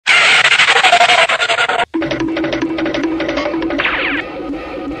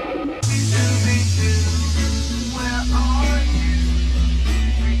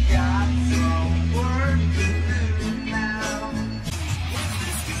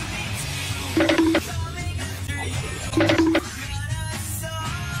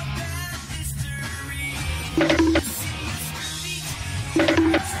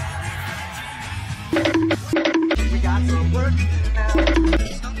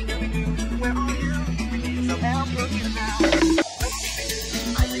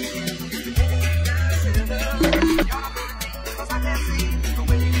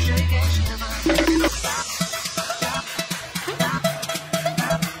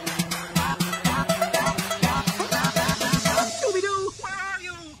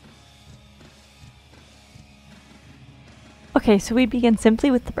Okay, so we begin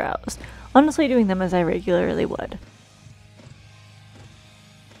simply with the brows, honestly doing them as I regularly would.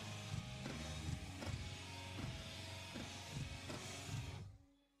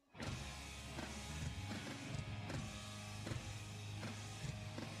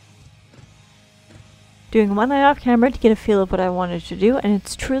 Doing one eye off camera to get a feel of what I wanted to do, and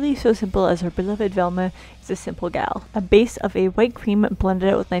it's truly so simple as our beloved Velma is a simple gal. A base of a white cream blended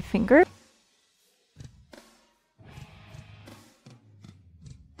out with my finger.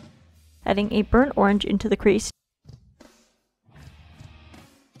 Adding a burnt orange into the crease.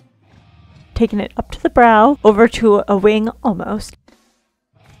 Taking it up to the brow, over to a wing almost.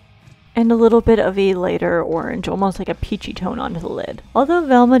 And a little bit of a lighter orange, almost like a peachy tone onto the lid. Although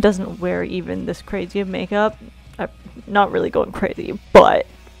Velma doesn't wear even this crazy of makeup, I'm not really going crazy, but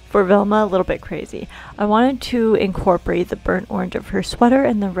for Velma, a little bit crazy. I wanted to incorporate the burnt orange of her sweater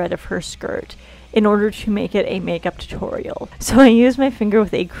and the red of her skirt in order to make it a makeup tutorial. So I used my finger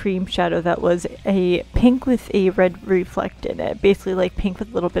with a cream shadow that was a pink with a red reflect in it, basically like pink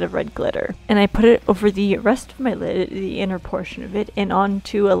with a little bit of red glitter. And I put it over the rest of my lid, the inner portion of it, and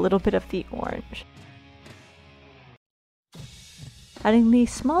onto a little bit of the orange. Adding the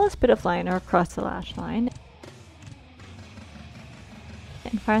smallest bit of liner across the lash line.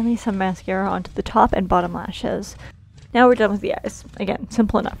 And finally some mascara onto the top and bottom lashes. Now we're done with the eyes. Again,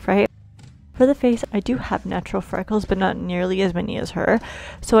 simple enough, right? For the face, I do have natural freckles, but not nearly as many as her,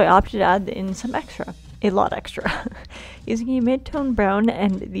 so I opted to add in some extra. A lot extra. Using a mid-tone brown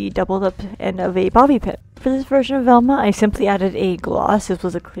and the doubled up end of a bobby pin. For this version of Velma, I simply added a gloss. This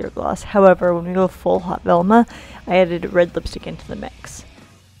was a clear gloss. However, when we go full hot Velma, I added red lipstick into the mix.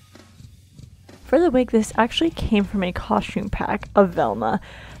 For the wig, this actually came from a costume pack of Velma,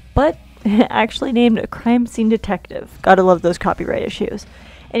 but actually named Crime Scene Detective. Gotta love those copyright issues.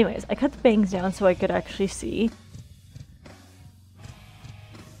 Anyways, I cut the bangs down so I could actually see.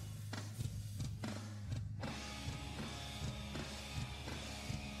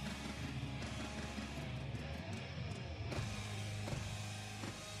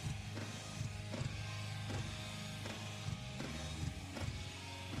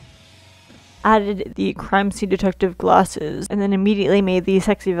 Added the Crime Scene Detective glasses, and then immediately made the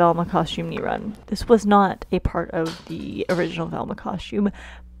sexy Velma costume knee run. This was not a part of the original Velma costume,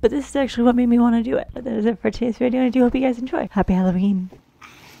 but this is actually what made me want to do it. That is it for today's video, and I do hope you guys enjoy. Happy Halloween!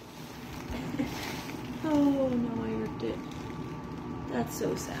 Oh no, I ripped it. That's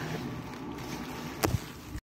so sad.